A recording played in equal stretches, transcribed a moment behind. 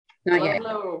Not yet.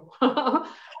 Hello.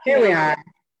 Here we are.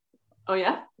 Oh,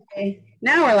 yeah? Okay.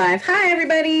 Now we're live. Hi,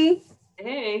 everybody.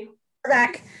 Hey. We're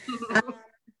back.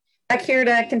 Back here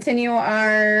to continue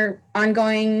our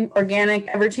ongoing, organic,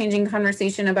 ever-changing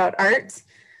conversation about art.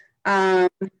 I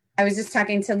was just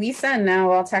talking to Lisa, and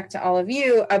now I'll talk to all of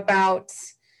you about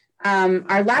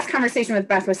our last conversation with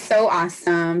Beth was so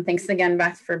awesome. Thanks again,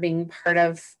 Beth, for being part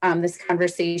of this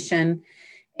conversation.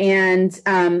 And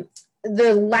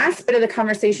the last bit of the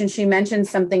conversation, she mentioned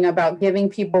something about giving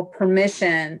people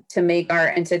permission to make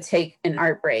art and to take an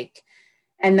art break.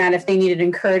 And that if they needed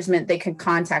encouragement, they could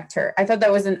contact her. I thought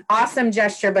that was an awesome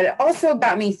gesture, but it also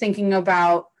got me thinking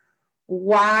about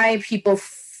why people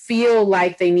feel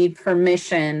like they need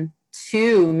permission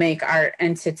to make art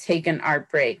and to take an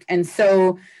art break. And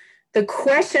so the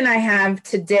question I have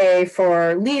today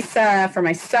for Lisa, for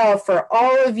myself, for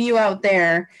all of you out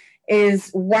there is,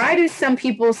 why do some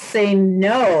people say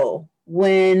no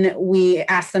when we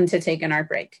ask them to take an art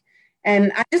break?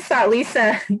 And I just thought,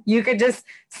 Lisa, you could just,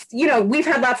 we've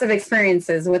had lots of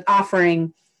experiences with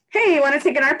offering, hey, you want to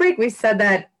take an art break? We've said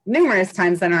that numerous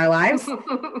times in our lives.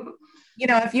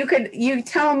 If you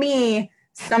tell me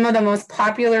some of the most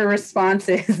popular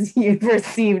responses you've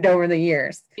received over the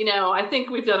years. I think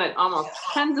we've done it almost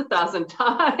tens of thousands of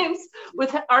times,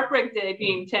 with Art Break Day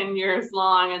being 10 years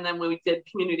long. And then we did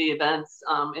community events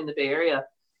in the Bay Area.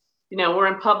 We're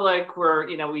in public,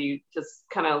 we just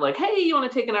kind of like, hey, you want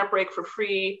to take an art break for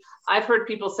free? I've heard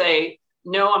people say,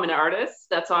 no, I'm an artist.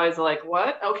 That's always like,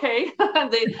 what? Okay.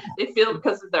 they feel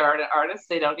because they're an artist,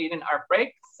 they don't need an art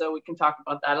break. So we can talk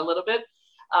about that a little bit.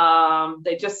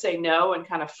 They just say no and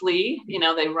kind of flee.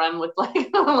 They run with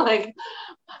like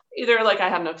either like I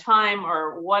have no time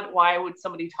or why would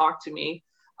somebody talk to me?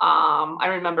 I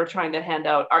remember trying to hand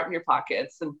out art in your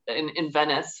pockets in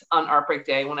Venice on Art Break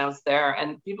Day when I was there,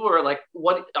 and people were like,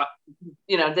 what,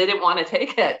 they didn't want to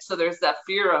take it. So there's that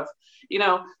fear of,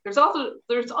 there's also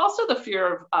the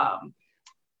fear of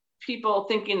people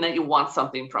thinking that you want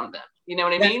something from them. You know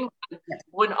what I mean?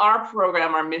 When our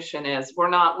program, our mission is,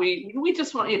 we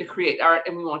just want you to create art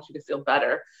and we want you to feel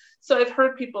better. So I've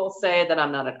heard people say that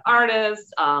I'm not an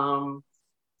artist. I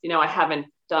haven't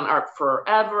done art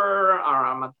forever, or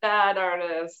I'm a bad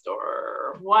artist,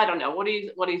 or I don't know. What do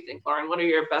you think, Lauren? What are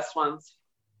your best ones?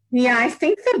 Yeah, I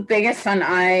think the biggest one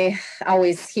I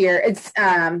always hear, it's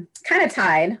kind of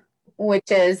tied,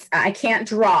 which is I can't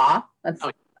draw. That's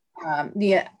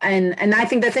and I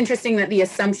think that's interesting that the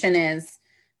assumption is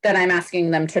that I'm asking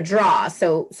them to draw.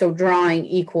 So drawing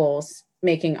equals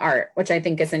making art, which I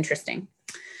think is interesting.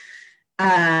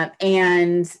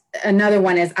 And another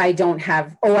one is I don't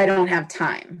have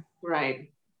time.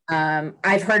 Right.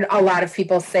 I've heard a lot of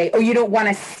people say, oh, you don't want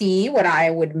to see what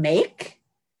I would make,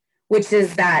 which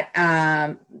is that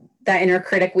inner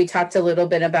critic we talked a little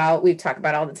bit about, we've talked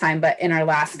about all the time, but in our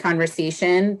last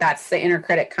conversation, that's the inner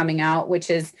critic coming out,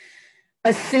 which is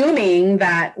assuming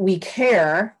that we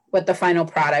care what the final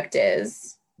product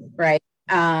is, right?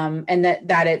 And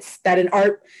that an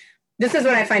art, this is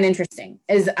what I find interesting,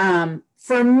 is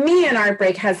for me, an art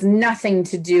break has nothing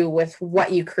to do with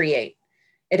what you create.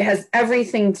 It has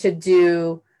everything to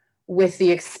do with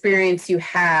the experience you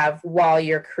have while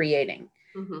you're creating.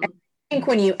 Mm-hmm. And I think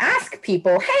when you ask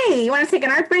people, hey, you want to take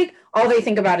an art break? All they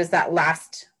think about is that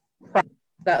last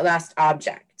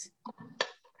object.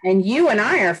 And you and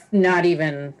I are not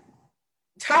even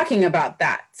talking about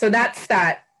that. So that's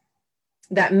that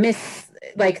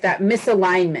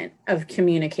misalignment of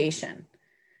communication.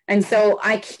 And so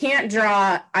I can't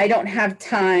draw, I don't have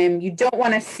time, you don't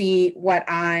want to see what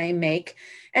I make.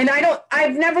 And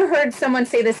I've never heard someone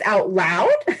say this out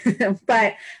loud,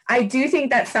 but I do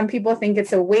think that some people think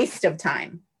it's a waste of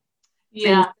time.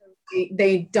 Yeah.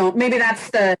 They don't, maybe that's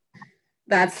the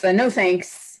no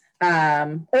thanks,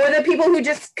 or the people who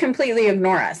just completely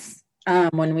ignore us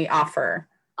when we offer.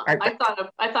 I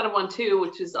thought of one too,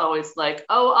 which is always like,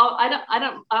 oh,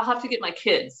 I'll have to get my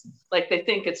kids. Like they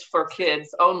think it's for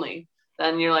kids only.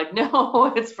 Then you're like,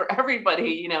 no, it's for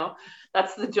everybody.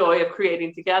 That's the joy of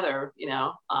creating together.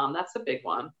 That's a big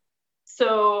one.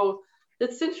 So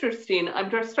it's interesting.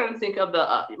 I'm just trying to think of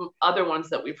the other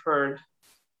ones that we've heard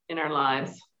in our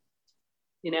lives.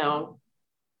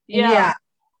 Yeah.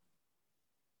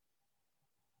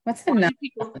 What's the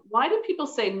why do people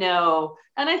say no?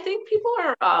 And I think people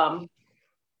are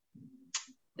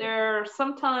they're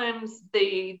sometimes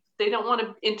they don't want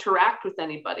to interact with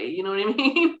anybody. You know what I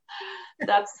mean?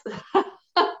 That's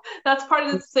part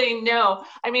of the saying no.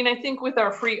 I mean, I think with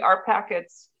our free art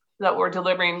packets that we're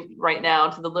delivering right now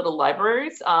to the little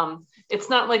libraries, it's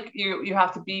not like you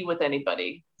have to be with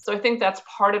anybody. So I think that's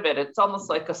part of it. It's almost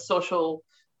like a social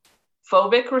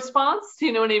phobic response. Do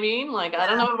you know what I mean? Like, I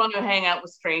don't know if I want to hang out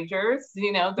with strangers.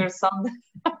 You know, there's some,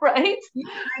 right?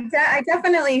 I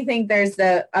definitely think there's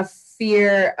a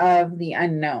fear of the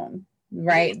unknown,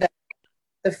 right?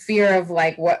 The fear of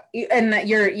like what, and that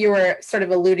you were sort of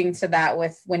alluding to that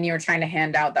with when you were trying to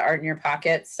hand out the art in your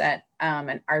pockets at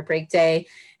an art break day.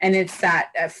 And it's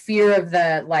that fear of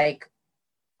the like,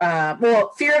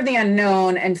 fear of the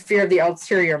unknown and fear of the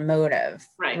ulterior motive,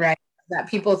 right? That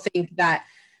people think that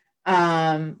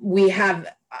we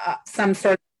have some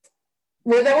sort of,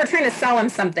 that we're trying to sell them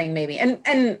something maybe.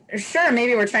 And sure,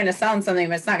 maybe we're trying to sell them something,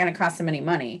 but it's not going to cost them any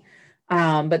money.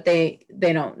 But they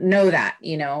don't know that,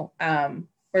 you know,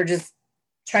 we're just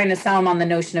trying to sell them on the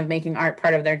notion of making art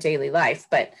part of their daily life.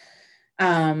 But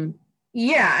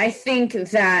yeah, I think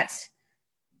that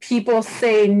people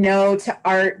say no to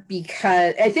art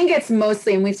because I think it's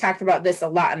mostly, and we've talked about this a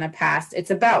lot in the past, it's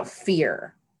about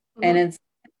fear. Mm-hmm. And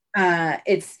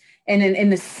it's in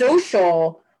the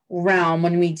social realm,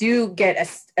 when we do get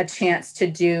a chance to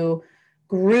do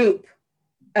group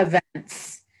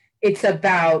events, it's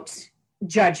about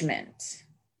judgment.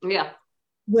 Yeah.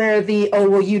 Where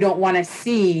well, you don't want to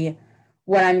see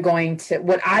what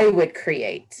I would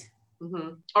create. Mm-hmm.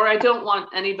 Or I don't want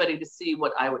anybody to see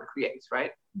what I would create,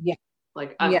 right? Yeah.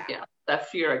 Like, that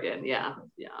fear again. Yeah.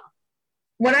 Yeah.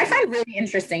 What I find really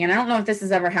interesting, and I don't know if this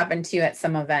has ever happened to you at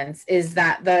some events, is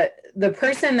that the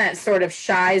person that sort of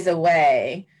shies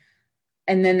away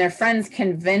and then their friends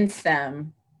convince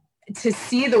them to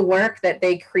see the work that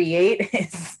they create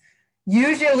is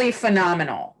usually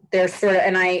phenomenal. They're sort of,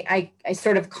 and I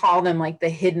sort of call them like the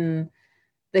hidden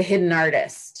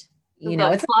artist. You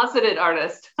know, it's closeted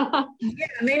artist. Yeah,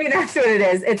 maybe that's what it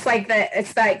is. It's like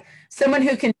someone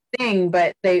who can sing,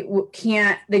 but they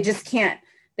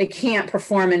can't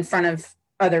perform in front of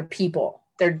other people.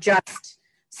 They're just,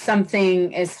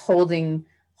 something is holding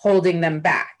them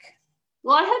back.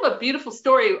 Well, I have a beautiful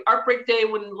story. Art Break Day,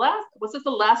 was it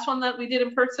the last one that we did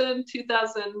in person?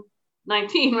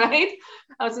 2019, right?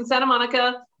 I was in Santa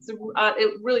Monica. So,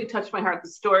 it really touched my heart, the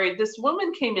story. This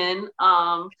woman came in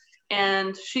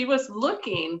and she was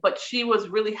looking, but she was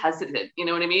really hesitant. You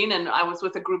know what I mean? And I was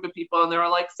with a group of people and they were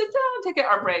like, sit down, take an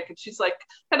art break. And she's like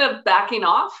kind of backing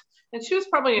off. And she was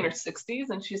probably in her 60s.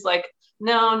 And she's like,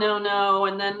 no.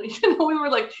 And then, we were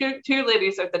like two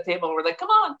ladies at the table. We're like, come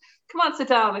on, sit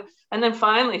down. And then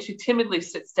finally she timidly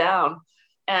sits down.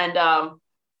 And,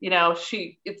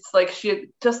 it's like she had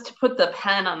just put the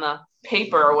pen on the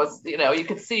paper was, you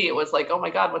could see it was like, oh my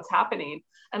God, what's happening?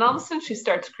 And all of a sudden she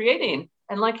starts creating.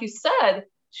 And like you said,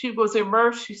 she was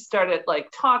immersed. She started like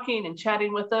talking and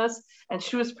chatting with us, and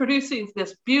she was producing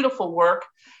this beautiful work.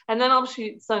 And then all of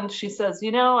a sudden she says,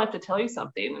 I have to tell you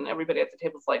something. And everybody at the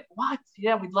table is like, what?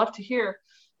 Yeah, we'd love to hear.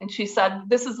 And she said,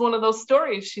 this is one of those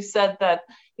stories. She said that,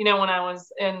 when I was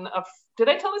did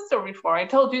I tell this story before? I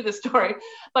told you the story,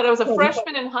 but I was a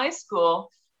freshman in high school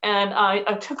and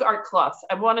I took art class.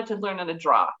 I wanted to learn how to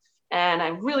draw. And I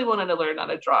really wanted to learn how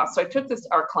to draw. So I took this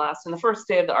art class, and the first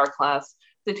day of the art class,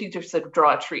 the teacher said,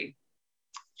 draw a tree.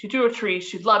 She drew a tree.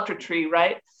 She loved her tree,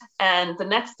 right? And the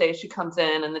next day she comes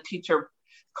in and the teacher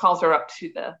calls her up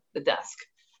to the desk.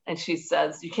 And she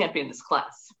says, you can't be in this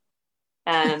class.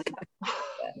 And,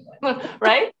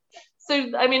 right?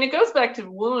 So, I mean, it goes back to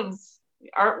wounds,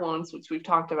 art wounds, which we've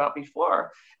talked about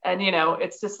before. And,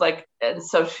 it's just like, and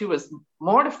so she was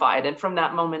mortified. And from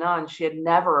that moment on, she had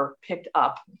never picked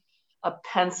up a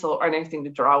pencil or anything to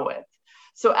draw with.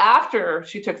 So after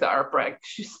she took the art break,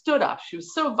 she stood up. She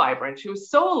was so vibrant. She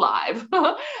was so alive.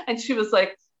 And she was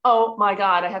like, oh my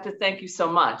God, I have to thank you so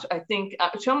much. I think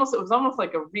it was almost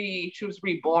like she was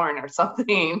reborn or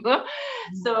something.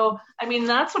 So, I mean,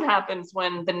 that's what happens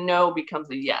when the no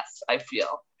becomes a yes, I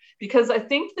feel. Because I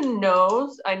think I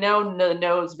know the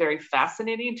no is very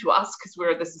fascinating to us because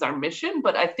this is our mission,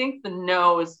 but I think the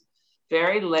no is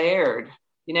very layered.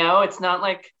 It's not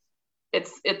like,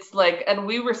 it's like, and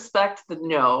we respect the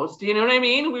no's. Do you know what I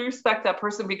mean? We respect that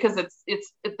person because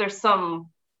there's some,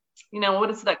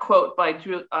 what is that quote by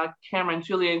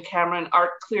Julian Cameron?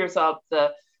 Art clears out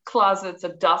the closets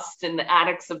of dust and the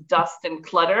attics of dust and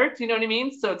clutter. Do you know what I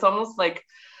mean? So it's almost like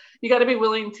you got to be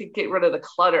willing to get rid of the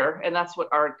clutter, and that's what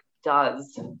art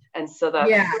does. And so that,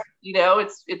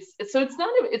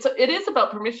 it is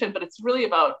about permission, but it's really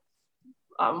about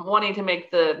wanting to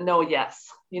make the no yes.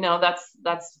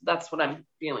 That's what I'm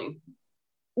feeling.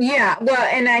 Yeah, well,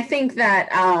 and I think that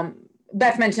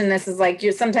Beth mentioned this is like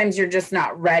sometimes you're just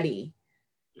not ready,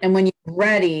 and when you're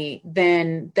ready,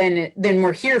 then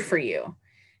we're here for you,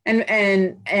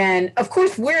 and of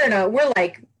course we're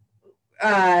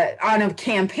on a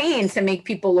campaign to make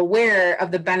people aware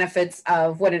of the benefits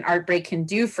of what an art break can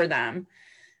do for them,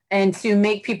 and to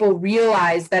make people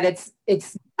realize that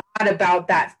it's not about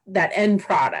that end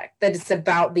product, that it's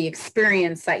about the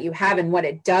experience that you have and what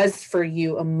it does for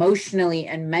you emotionally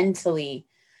and mentally,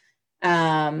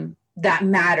 that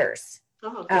matters.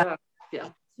 Oh, yeah. Yeah.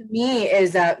 To me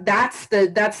is that's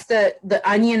the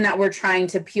onion that we're trying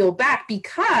to peel back,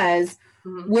 because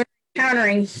we're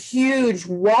encountering huge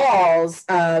walls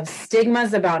of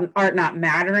stigmas about art not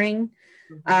mattering,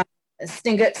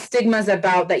 stigmas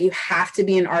about that you have to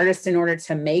be an artist in order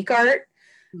to make art.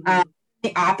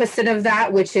 The opposite of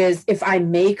that, which is, if I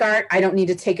make art, I don't need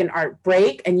to take an art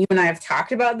break. And you and I have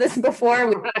talked about this before.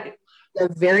 Right. A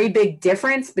very big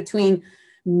difference between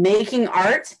making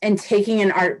art and taking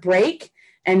an art break,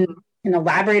 and can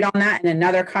elaborate on that in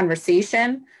another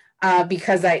conversation,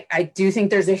 because I do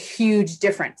think there's a huge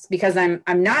difference, because I'm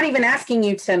not even asking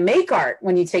you to make art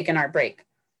when you take an art break.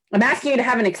 I'm asking you to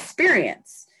have an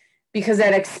experience, because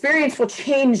that experience will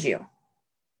change you,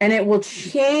 and it will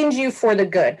change you for the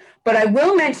good. But I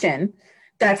will mention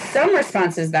that some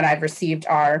responses that I've received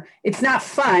are, it's not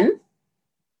fun.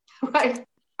 Right.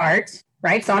 Art.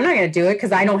 Right. So I'm not going to do it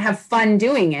because I don't have fun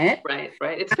doing it. Right.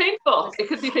 Right. It's painful. It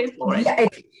could be painful, right? Yeah,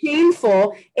 it's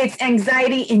painful. It's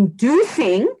anxiety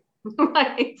inducing.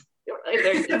 Right.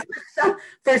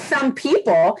 For some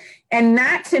people. And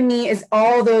that to me is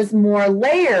all those more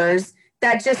layers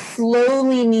that just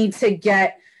slowly need to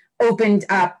get opened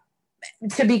up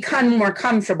to become more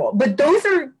comfortable. But those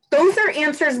are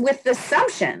answers with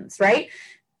assumptions, right?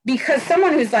 Because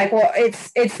someone who's like, well,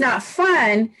 it's not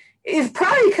fun, is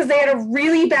probably because they had a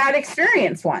really bad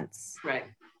experience once. Right.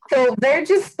 So they're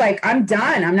just like, I'm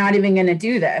done. I'm not even going to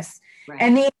do this. Right.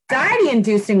 And the anxiety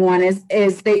inducing one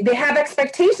is they have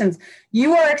expectations.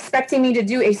 You are expecting me to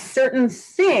do a certain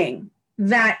thing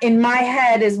that in my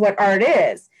head is what art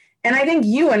is. And I think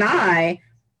you and I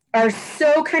are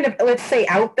so kind of, let's say,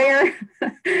 out there.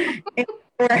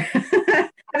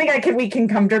 I think we can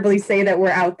comfortably say that we're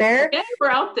out there. Yeah, we're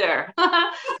out there.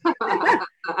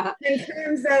 In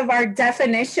terms of our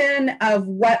definition of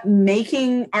what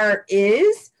making art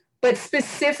is, but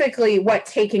specifically what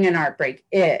taking an art break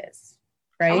is,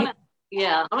 right?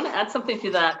 I want to add something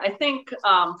to that. I think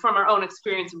from our own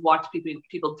experience of watching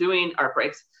people doing art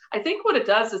breaks, I think what it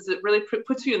does is it really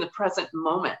puts you in the present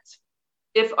moment.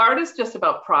 If art is just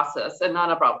about process and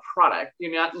not about product,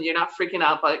 you're not freaking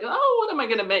out like, oh, what am I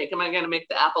going to make? Am I going to make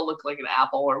the apple look like an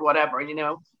apple or whatever,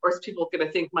 or is people going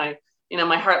to think my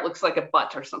heart looks like a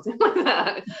butt or something like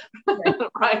that,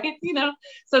 right?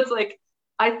 So it's like,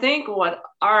 I think what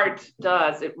art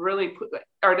does, it really puts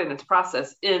art in its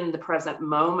process in the present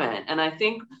moment. And I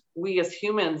think we as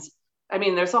humans,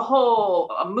 there's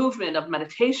a movement of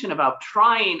meditation about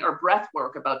trying, or breath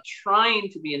work about trying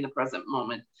to be in the present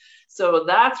moment. So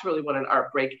that's really what an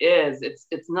art break is.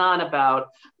 It's not about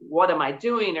what am I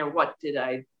doing or what did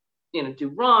I,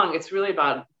 do wrong. It's really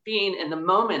about being in the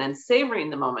moment and savoring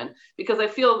the moment. Because I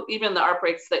feel even the art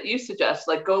breaks that you suggest,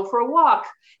 like go for a walk,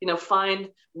 find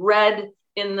red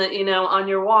in the, on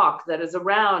your walk that is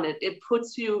around it. It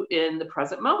puts you in the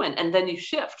present moment, and then you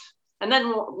shift. And then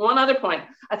one other point,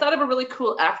 I thought of a really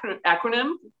cool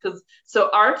acronym, so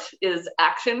art is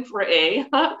action for A,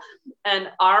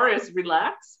 and R is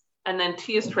relax, and then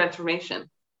T is transformation.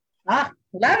 Ah,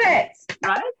 love it.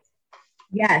 Right?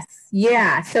 Yes.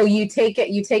 Yeah. So you take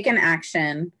an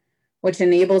action, which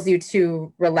enables you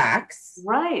to relax.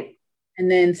 Right. And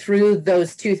then through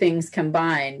those two things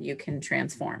combined, you can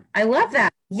transform. I love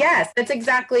that. Yes, that's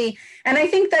exactly. And I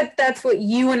think that's what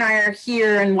you and I are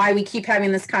here, and why we keep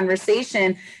having this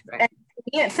conversation. Right. And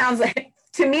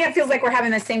to me, it feels like we're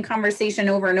having the same conversation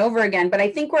over and over again, but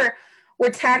I think we're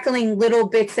tackling little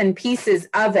bits and pieces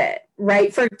of it,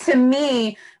 right? To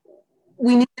me,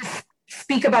 we need to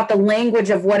speak about the language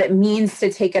of what it means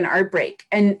to take an art break.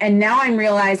 And now I'm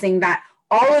realizing that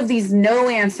all of these no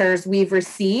answers we've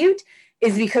received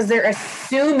is because they're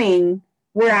assuming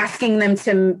we're asking them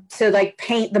to like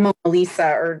paint the Mona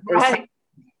Lisa or right?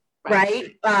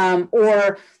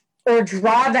 Or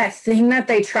draw that thing that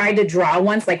they tried to draw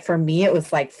once. Like for me, it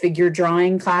was like figure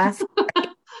drawing class.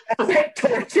 That's like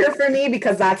torture for me,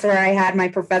 because that's where I had my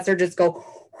professor just go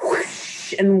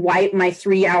whoosh and wipe my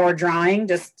 3-hour drawing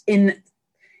just in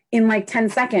like 10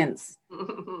 seconds.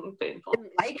 Painful.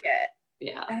 Didn't like it.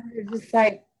 Yeah. And they're just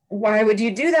like, why would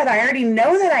you do that? I already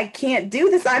know that I can't do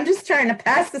this. I'm just trying to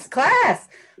pass this class.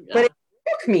 Yeah. But it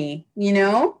took me,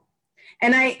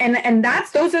 and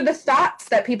those are the thoughts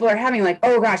that people are having, like,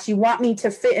 oh gosh, you want me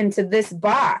to fit into this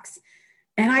box.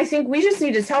 And I think we just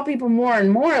need to tell people more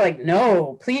and more, like,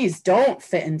 no, please don't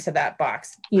fit into that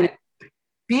box.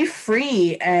 be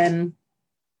free and,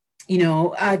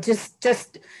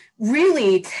 just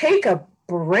really take a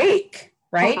break,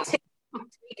 right? Take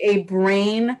a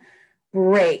brain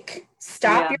break.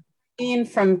 Stop your brain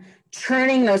from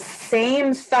churning those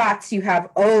same thoughts you have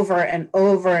over and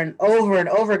over and over and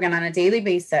over again on a daily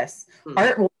basis.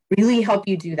 Art will really help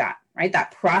you do that, right?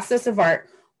 That process of art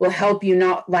will help you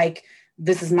not like,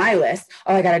 this is my list.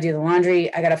 Oh, I got to do the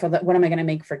laundry. I got to fill that. What am I going to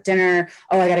make for dinner?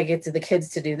 Oh, I got to get to the kids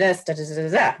to do this,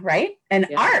 right? And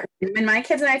art, when my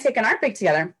kids and I take an art break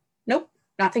together, nope,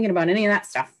 not thinking about any of that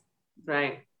stuff.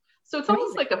 Right. So it's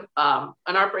almost like an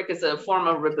art break is a form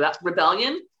of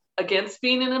rebellion against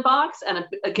being in a box and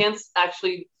against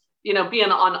actually, being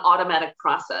on automatic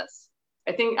process.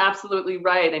 I think absolutely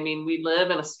right. I mean, we live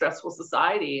in a stressful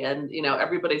society and,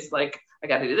 everybody's like, I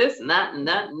got to do this and that and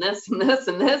that and this and this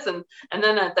and this. And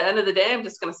then at the end of the day, I'm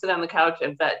just going to sit on the couch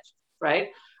and veg. Right.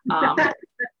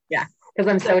 Yeah.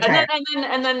 Because I'm so tired.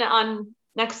 And then on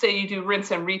next day you do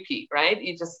rinse and repeat, right?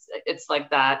 It's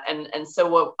like that. And so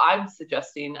what I'm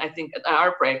suggesting, I think an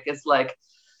art break is like,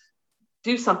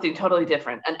 do something totally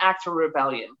different, an act of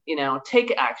rebellion,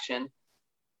 take action,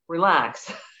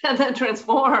 relax, and then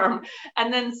transform,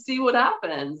 and then see what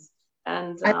happens.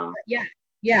 And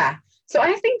yeah. So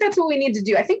I think that's what we need to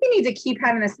do. I think we need to keep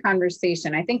having this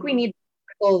conversation. I think we need to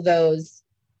tackle those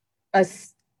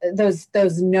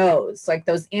no's, like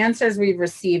those answers we've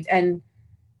received, and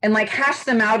like hash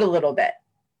them out a little bit,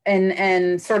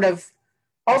 and sort of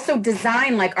also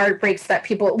design like art breaks that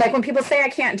people like. When people say I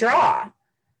can't draw,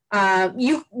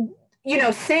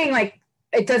 saying like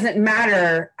it doesn't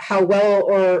matter how well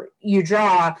or you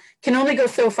draw can only go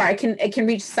so far. It can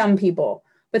reach some people,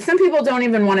 but some people don't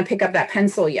even want to pick up that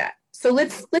pencil yet. So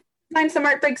let's find some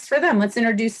art breaks for them. Let's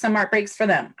introduce some art breaks for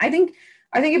them. I think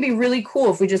it'd be really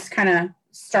cool if we just kind of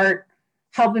start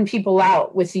helping people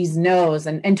out with these no's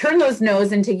and turn those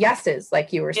no's into yeses,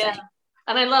 like you were saying.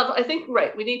 And I think,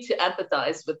 right, we need to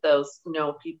empathize with those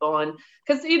no people. And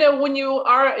because, when you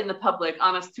are in the public,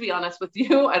 to be honest with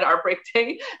you, at Art Break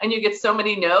Day, and you get so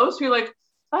many no's, you're like,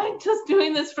 I'm just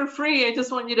doing this for free. I just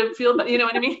want you to feel, you know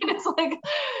what I mean? It's like,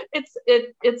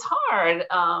 it's hard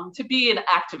to be an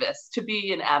activist, to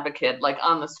be an advocate, like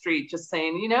on the street, just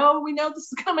saying, we know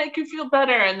this is going to make you feel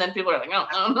better. And then people are like,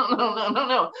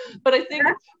 no. But I think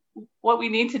what we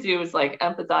need to do is like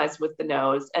empathize with the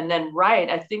no's. And then, right,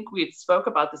 I think we spoke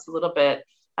about this a little bit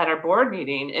at our board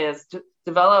meeting, is to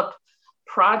develop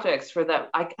projects for that.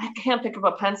 I can't pick up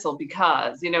a pencil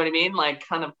because, you know what I mean? Like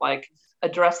kind of like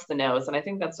address the no's. And I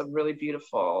think that's a really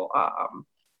beautiful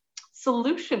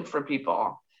solution for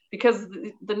people, because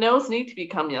the no's need to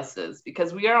become yeses,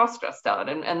 because we are all stressed out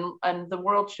and the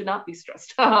world should not be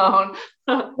stressed out.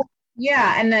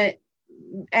 Yeah.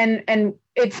 And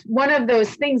it's one of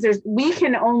those things, we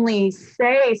can only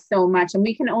say so much and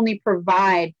we can only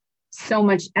provide so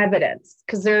much evidence,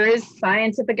 because there is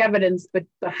scientific evidence but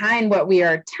behind what we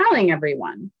are telling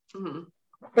everyone. Mm-hmm.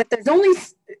 But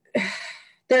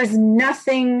there's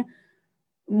nothing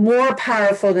more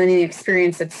powerful than the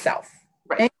experience itself.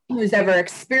 Right. Anyone who's ever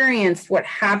experienced what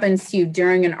happens to you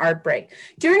during an art break,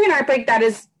 that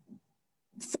is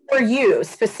for you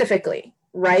specifically,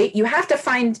 right? You have to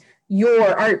find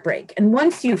your art break. And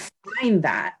once you find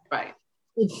that, right,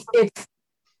 it's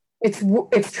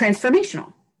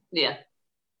transformational. Yeah.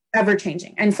 Ever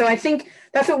changing. And so I think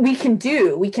that's what we can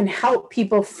do. We can help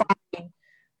people find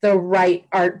the right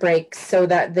art break so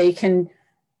that they can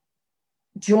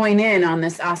join in on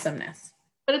this awesomeness.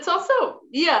 But it's also,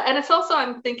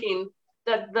 I'm thinking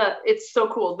that it's so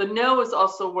cool. The no is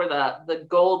also where the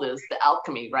gold is, the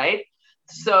alchemy, right?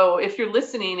 So if you're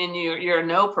listening and you're a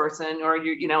no person, or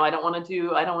I don't want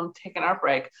to take an art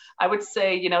break, I would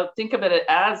say, think of it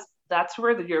as that's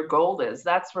where your gold is.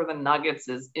 That's where the nuggets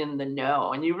is, in the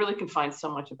no. And you really can find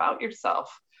so much about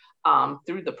yourself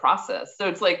through the process. So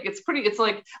that's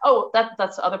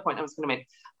the other point I was going to make.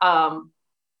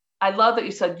 I love that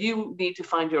you said you need to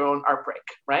find your own art break,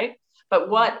 right? But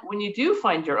when you do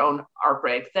find your own art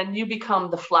break, then you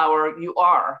become the flower you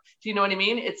are. Do you know what I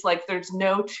mean? It's like there's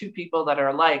no two people that are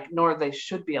alike, nor they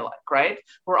should be alike, right?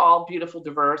 We're all beautiful,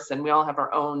 diverse, and we all have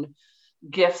our own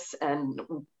gifts and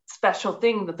special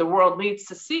thing that the world needs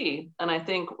to see. And I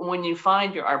think when you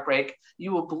find your art break,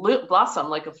 you will blossom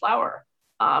like a flower,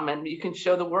 and you can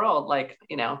show the world, like,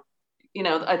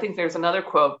 I think there's another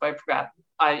quote, but I forgot.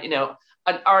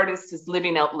 An artist is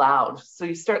living out loud. So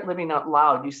you start living out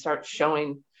loud. You start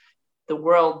showing the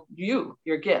world your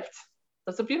gift.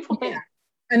 That's a beautiful thing. Yeah.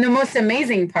 And the most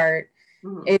amazing part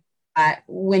is that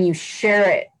when you share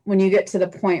it, when you get to the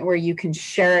point where you can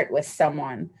share it with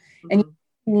someone, and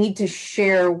you need to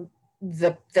share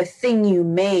the thing you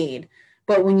made,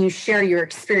 but when you share your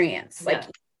experience, like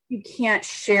you can't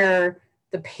share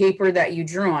the paper that you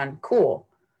drew on, cool.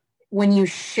 When you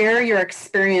share your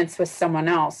experience with someone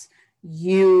else,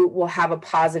 you will have a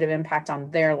positive impact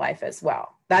on their life as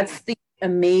well. That's the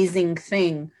amazing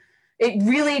thing. It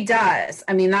really does.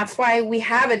 I mean, that's why we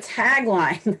have a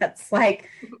tagline that's like,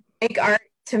 make art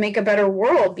to make a better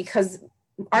world, because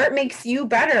art makes you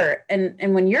better.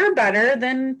 And when you're better,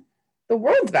 then the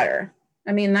world's better.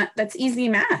 I mean, that's easy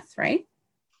math, right?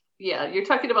 Yeah, you're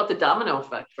talking about the domino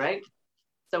effect, right?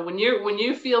 So when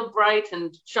you feel bright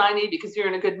and shiny because you're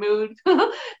in a good mood,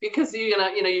 because you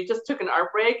just took an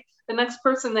art break, the next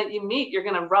person that you meet, you're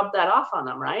gonna rub that off on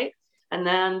them, right? And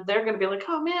then they're gonna be like,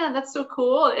 oh man, that's so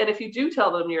cool. And if you do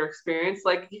tell them your experience,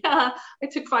 like, yeah, I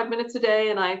took 5 minutes a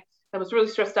day and I was really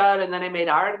stressed out, and then I made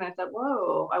art and I thought,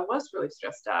 whoa, I was really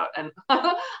stressed out and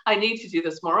I need to do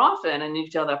this more often. And you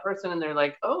tell that person and they're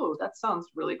like, oh, that sounds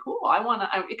really cool. I want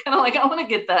to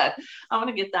get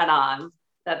that on.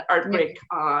 That art break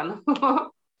on.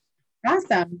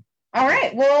 Awesome. All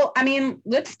right. Well, I mean,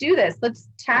 let's do this. Let's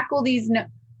tackle these.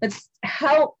 Let's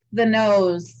help the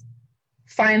no's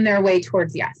find their way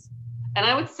towards yes. And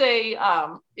I would say,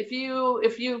 if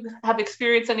you have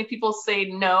experienced any people say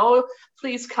no,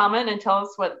 please comment and tell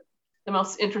us what the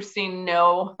most interesting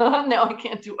no, no, I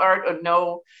can't do art, or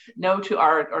no to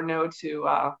art, or no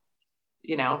to,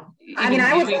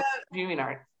 viewing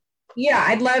art. Yeah,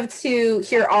 I'd love to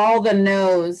hear all the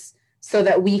no's so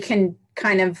that we can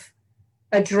kind of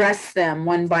address them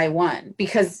one by one,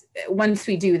 because once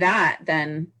we do that,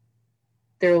 then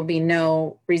there will be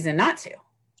no reason not to,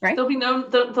 right? There'll be no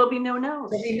no's. There'll be no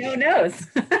no's.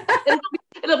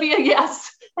 It'll be a yes.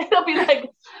 It'll be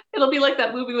like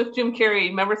that movie with Jim Carrey.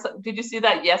 Remember, did you see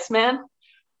that, Yes Man?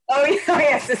 Oh, yeah, he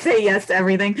has to say yes to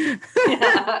everything.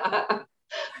 Yeah.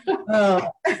 Oh,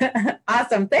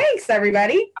 awesome. Thanks,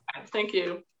 everybody. Thank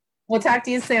you. We'll talk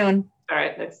to you soon. All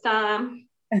right, next time.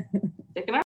 Taking our